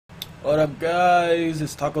What up, guys?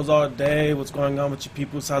 It's tacos all day. What's going on with you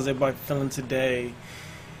people? How's everybody feeling today?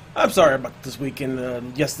 I'm sorry about this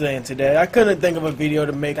weekend, yesterday and today. I couldn't think of a video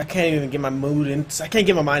to make. I can't even get my mood in. I can't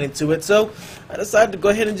get my mind into it. So I decided to go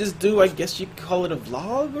ahead and just do. I guess you could call it a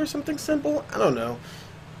vlog or something simple. I don't know.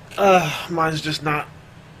 Mine's just not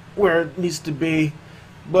where it needs to be,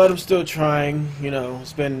 but I'm still trying. You know,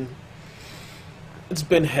 it's been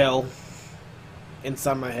hell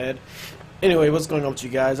inside my head. Anyway, what's going on with you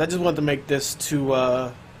guys? I just wanted to make this to,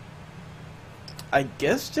 I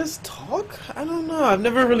guess just talk? I don't know. I've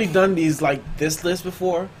never really done these like this list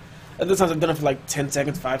before. Other times I've done it for like 10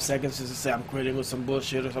 seconds, 5 seconds just to say I'm quitting with some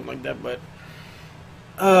bullshit or something like that, but,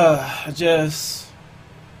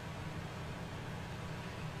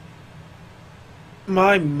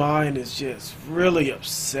 my mind is just really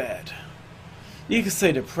upset. You could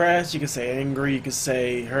say depressed, you could say angry, you could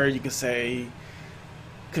say hurt, you could say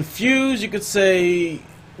confused, you could say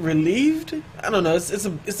relieved. I don't know.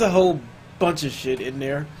 It's a whole bunch of shit in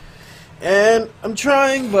there, and I'm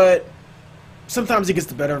trying, but sometimes it gets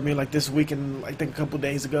the better of me. Like this week and I think a couple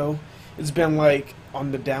days ago, it's been like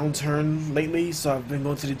on the downturn lately. So I've been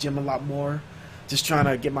going to the gym a lot more, just trying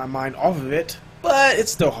to get my mind off of it. But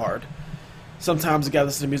it's still hard. Sometimes I gotta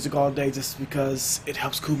listen to music all day just because it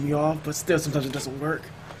helps cool me off. But still, sometimes it doesn't work.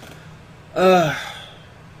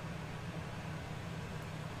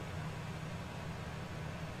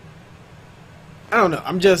 I don't know.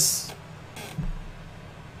 I'm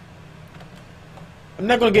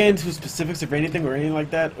not gonna get into specifics of anything or anything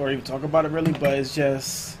like that, or even talk about it really. But it's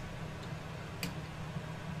just,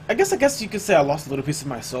 I guess you could say I lost a little piece of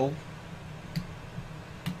my soul.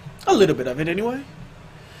 A little bit of it, anyway.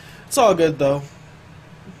 It's all good though.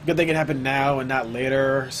 Good thing it happened now and not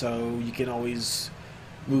later, so you can always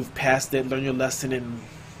move past it, learn your lesson, and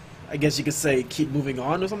I guess you could say keep moving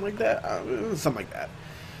on or something like that. Something like that.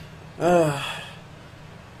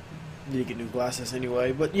 Need to get new glasses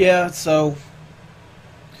anyway, but yeah, so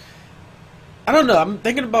I don't know. I'm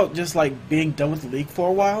thinking about just like being done with the league for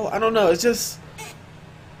a while. I don't know. It's just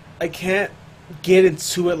I can't get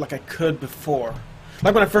into it like I could before.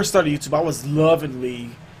 Like when I first started YouTube, I was loving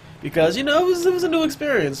League because you know it was a new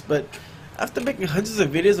experience. But after making hundreds of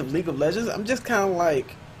videos of League of Legends, I'm just kind of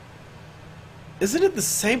like, isn't it the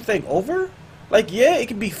same thing over? Like, yeah, it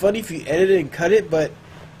can be funny if you edit it and cut it, but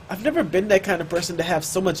I've never been that kind of person to have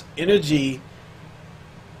so much energy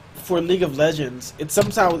for League of Legends.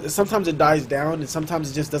 Sometimes it dies down and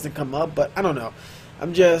sometimes it just doesn't come up, but I don't know.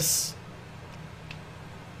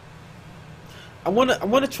 I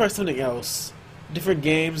wanna try something else. Different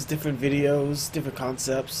games, different videos, different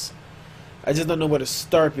concepts. I just don't know where to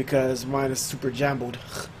start because mine is super jumbled.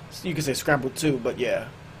 You could say scrambled too, but yeah.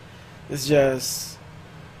 It's just,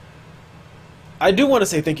 I do want to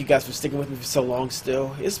say thank you guys for sticking with me for so long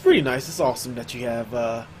still. It's pretty nice. It's awesome that you have,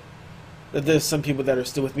 that there's some people that are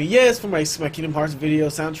still with me. Yeah, it's for my Kingdom Hearts video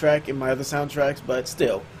soundtrack and my other soundtracks, but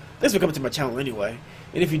still. Thanks for coming to my channel anyway.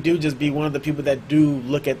 And if you do just be one of the people that do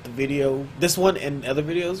look at the video, this one and other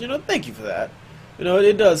videos, you know, thank you for that. You know,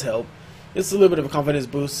 it does help. It's a little bit of a confidence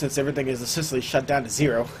boost since everything is essentially shut down to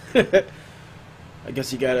zero. I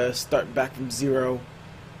guess you gotta start back from zero.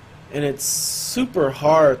 And it's super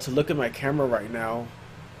hard to look at my camera right now.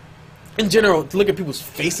 In general, to look at people's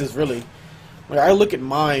faces, really. Like, I look at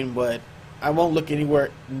mine, but I won't look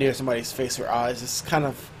anywhere near somebody's face or eyes. It's kind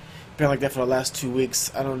of been like that for the last 2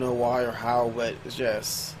 weeks. I don't know why or how, but it's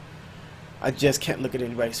just, I just can't look at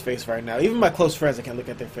anybody's face right now. Even my close friends, I can't look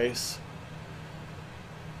at their face.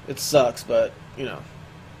 It sucks, but, you know.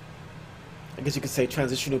 I guess you could say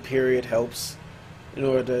transitional period helps in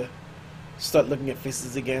order to start looking at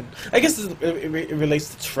faces again. I guess it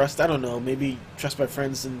relates to trust. I don't know. Maybe trust my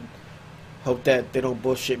friends and hope that they don't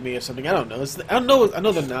bullshit me or something. I don't know. I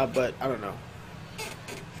know they're not, but I don't know.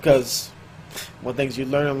 Because one thing you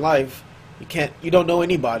learn in life, you don't know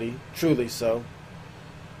anybody truly. So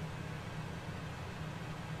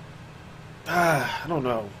I don't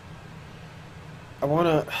know. I'm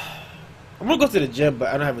gonna go to the gym, but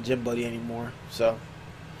I don't have a gym buddy anymore. So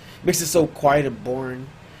it makes it so quiet and boring.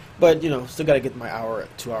 But, you know, still got to get my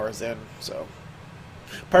 2 hours in, so.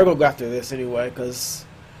 Probably going to go after this anyway, because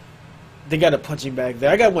they got a punching bag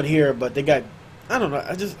there. I got one here, but they got, I don't know,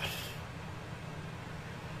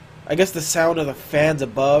 I guess the sound of the fans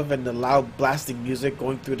above and the loud blasting music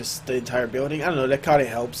going through the entire building, I don't know, that kind of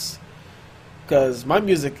helps. Because my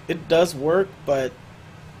music, it does work, but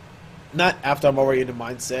not after I'm already in the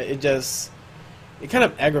mindset. It kind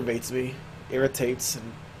of aggravates me, irritates,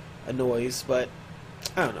 and annoys, but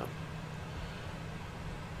I don't know.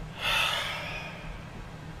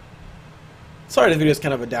 Sorry this video is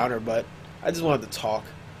kind of a downer, but I just wanted to talk.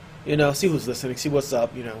 You know, see who's listening, see what's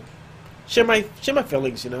up. You know, share my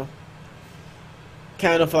feelings. You know,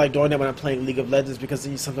 kind of don't feel like doing that when I'm playing League of Legends because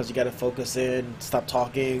then sometimes you gotta focus in, stop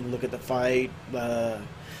talking, look at the fight. I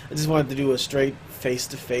just wanted to do a straight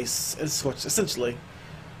face-to-face, essentially.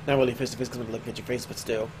 Not really face-to-face because I'm looking at your face, but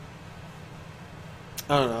still.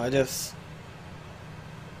 I don't know, I just...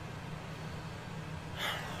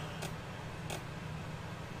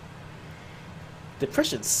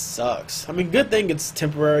 Depression sucks. I mean, good thing it's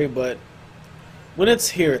temporary, but when it's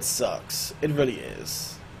here, it sucks. It really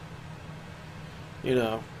is. You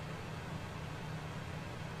know.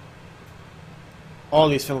 All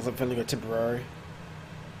these feelings I'm feeling are temporary.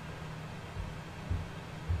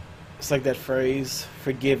 It's like that phrase,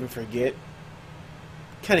 forgive and forget.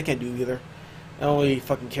 Kinda can't do either. I don't really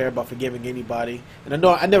fucking care about forgiving anybody. And I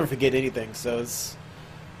know I never forget anything, so it's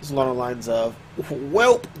along the lines of,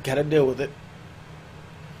 welp, gotta deal with it.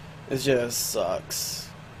 It just sucks.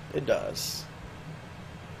 It does.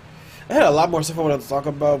 I had a lot more stuff I wanted to talk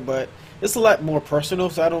about, but it's a lot more personal,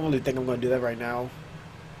 so I don't really think I'm going to do that right now.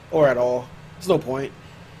 Or at all. There's no point.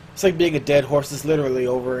 It's like being a dead horse. It's literally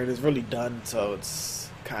over and it's really done, so it's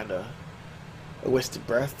kind of a wasted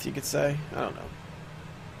breath, you could say. I don't know.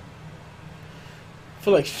 I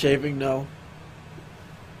feel like shaving now.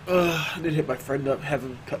 I did hit my friend up, have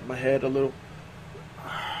him cut my head a little.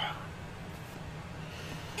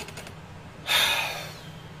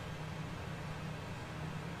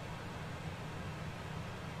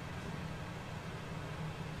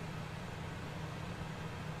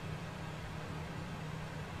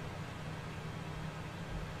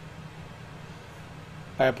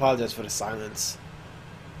 I apologize for the silence.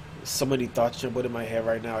 So many thoughts jumbled in my head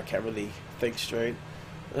right now, I can't really think straight.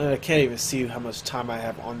 I can't even see how much time I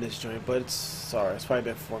have on this joint, but it's sorry. It's probably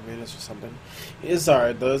been 4 minutes or something. It's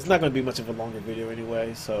alright though. It's not going to be much of a longer video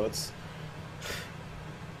anyway, so it's...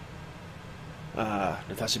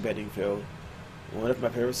 Natasha Bedingfield. One of my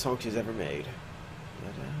favorite songs she's ever made.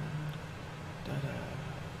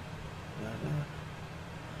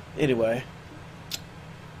 Anyway.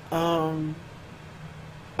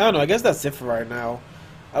 I don't know, I guess that's it for right now.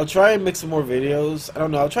 I'll try and make some more videos. I don't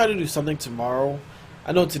know, I'll try to do something tomorrow.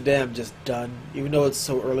 I know today I'm just done. Even though it's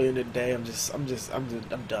so early in the day, I'm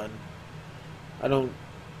done. I don't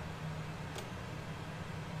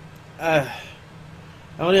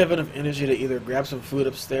only have enough energy to either grab some food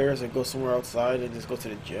upstairs and go somewhere outside and just go to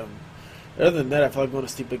the gym. Other than that, I feel like going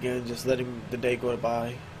to sleep again, just letting the day go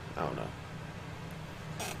by. I don't know.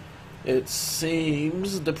 It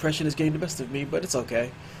seems depression is getting the best of me, but it's okay.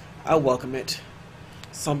 I welcome it.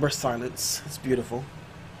 Somber silence. It's beautiful.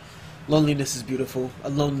 Loneliness is beautiful.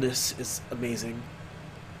 Aloneness is amazing.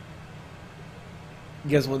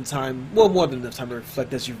 You guys one time, well, more than enough time to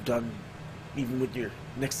reflect as you've done, even when you're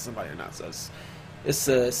next to somebody or not. So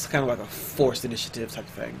it's kind of like a forced initiative type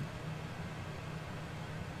thing.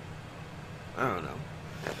 I don't know.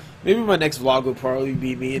 Maybe my next vlog will probably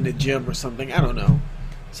be me in the gym or something. I don't know.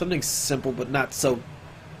 Something simple, but not so,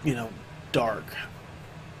 you know, dark.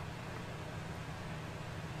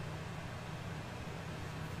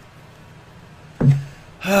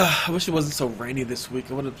 I wish it wasn't so rainy this week.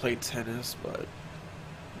 I would have played tennis, but...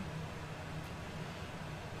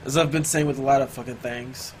 as I've been saying with a lot of fucking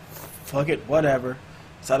things, fuck it, whatever.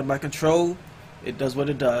 It's out of my control. It does what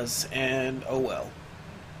it does, and oh well.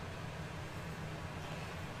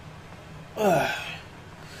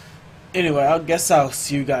 Anyway, I guess I'll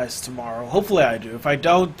see you guys tomorrow. Hopefully I do. If I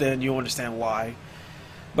don't, then you'll understand why.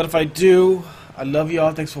 But if I do, I love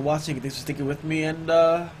y'all. Thanks for watching. Thanks for sticking with me. And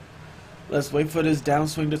let's wait for this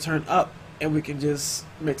downswing to turn up. And we can just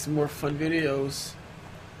make some more fun videos.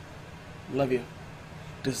 Love you.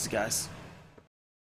 This is guys.